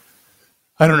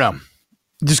I don't know.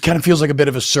 It just kind of feels like a bit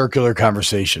of a circular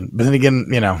conversation. But then again,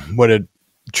 what did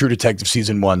True Detective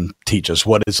season 1 teach us?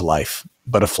 What is life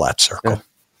but a flat circle? Yeah.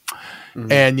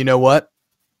 Mm-hmm. And you know what?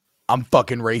 I'm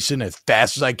fucking racing as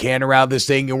fast as I can around this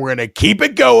thing, and we're going to keep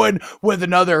it going with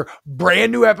another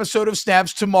brand new episode of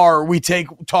Snaps tomorrow. We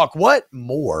talk what?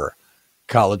 More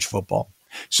college football.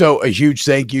 So a huge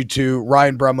thank you to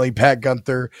Ryan Brumley, Pat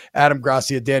Gunther, Adam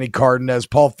Gracia, Danny Cardenas,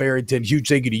 Paul Farrington. Huge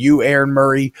thank you to you, Aaron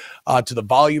Murray, to the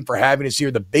Volume for having us here.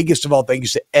 The biggest of all thank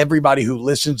yous to everybody who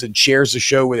listens and shares the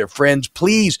show with their friends.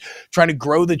 Please, trying to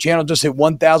grow the channel. Just hit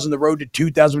 1,000, the road to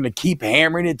 2,000. I'm going to keep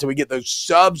hammering it until we get those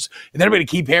subs, and then I'm going to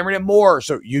keep hammering it more.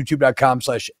 So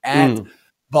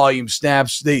youtube.com/@Volume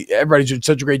Snaps. Everybody's doing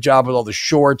such a great job with all the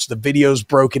shorts, the videos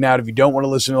broken out. If you don't want to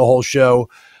listen to the whole show,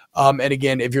 and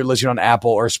again, if you're listening on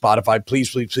Apple or Spotify,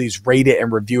 please rate it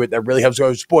and review it. That really helps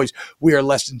us. Boys, we are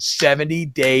less than 70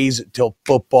 days till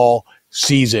football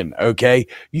season, okay?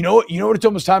 You know what it's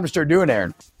almost time to start doing,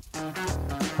 Aaron?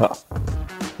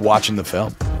 Watching the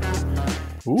film.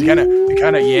 to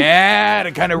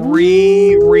kind of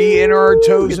re-enter our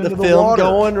toes Get into the the film water.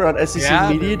 going around SEC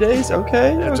Media Days.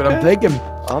 Okay, That's what I'm thinking.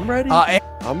 I'm ready.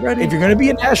 I'm ready. If you're going to be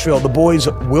in Nashville, the boys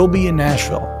will be in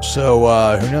Nashville. So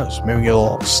who knows? Maybe we get a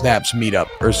little Snaps meetup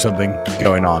or something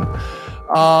going on.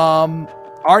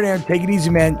 All right, Aaron, take it easy,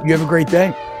 man. You have a great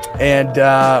day. And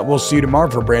we'll see you tomorrow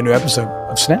for a brand new episode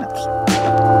of Snaps.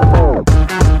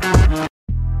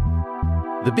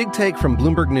 The Big Take from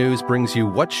Bloomberg News brings you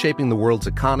what's shaping the world's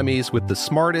economies with the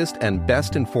smartest and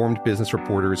best-informed business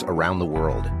reporters around the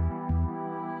world.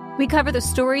 We cover the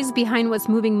stories behind what's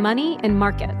moving money and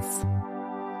markets,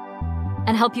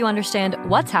 and help you understand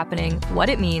what's happening, what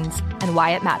it means, and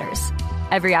why it matters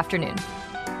every afternoon.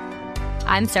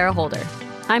 I'm Sarah Holder.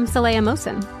 I'm Saleha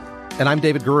Mohsin. And I'm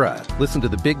David Gura. Listen to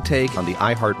The Big Take on the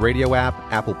iHeartRadio app,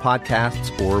 Apple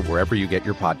Podcasts, or wherever you get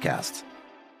your podcasts.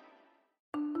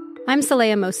 I'm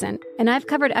Saleha Mohsin, and I've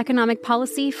covered economic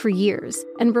policy for years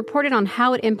and reported on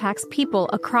how it impacts people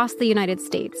across the United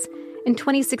States. In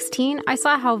 2016, I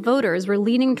saw how voters were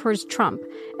leaning towards Trump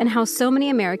and how so many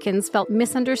Americans felt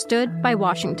misunderstood by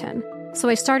Washington. So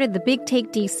I started The Big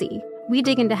Take DC. We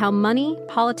dig into how money,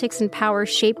 politics, and power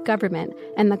shape government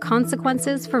and the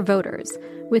consequences for voters.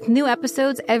 With new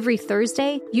episodes every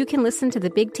Thursday, you can listen to The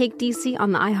Big Take DC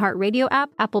on the iHeartRadio app,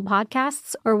 Apple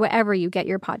Podcasts, or wherever you get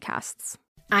your podcasts.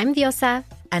 I'm Diosa.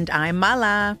 And I'm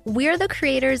Mala. We're the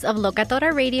creators of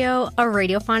Locatora Radio, a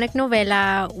radiophonic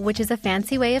novela, which is a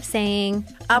fancy way of saying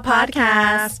a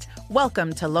podcast.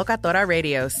 Welcome to Locatora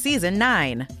Radio Season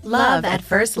 9. Love at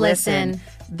First Listen.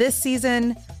 This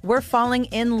season, we're falling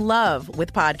in love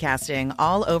with podcasting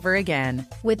all over again.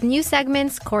 With new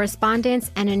segments,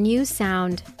 correspondence, and a new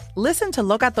sound. Listen to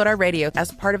Locatora Radio as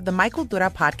part of the Michael Dura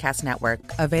Podcast Network.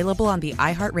 Available on the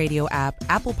iHeartRadio app,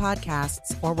 Apple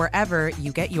Podcasts, or wherever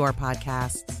you get your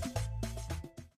podcasts.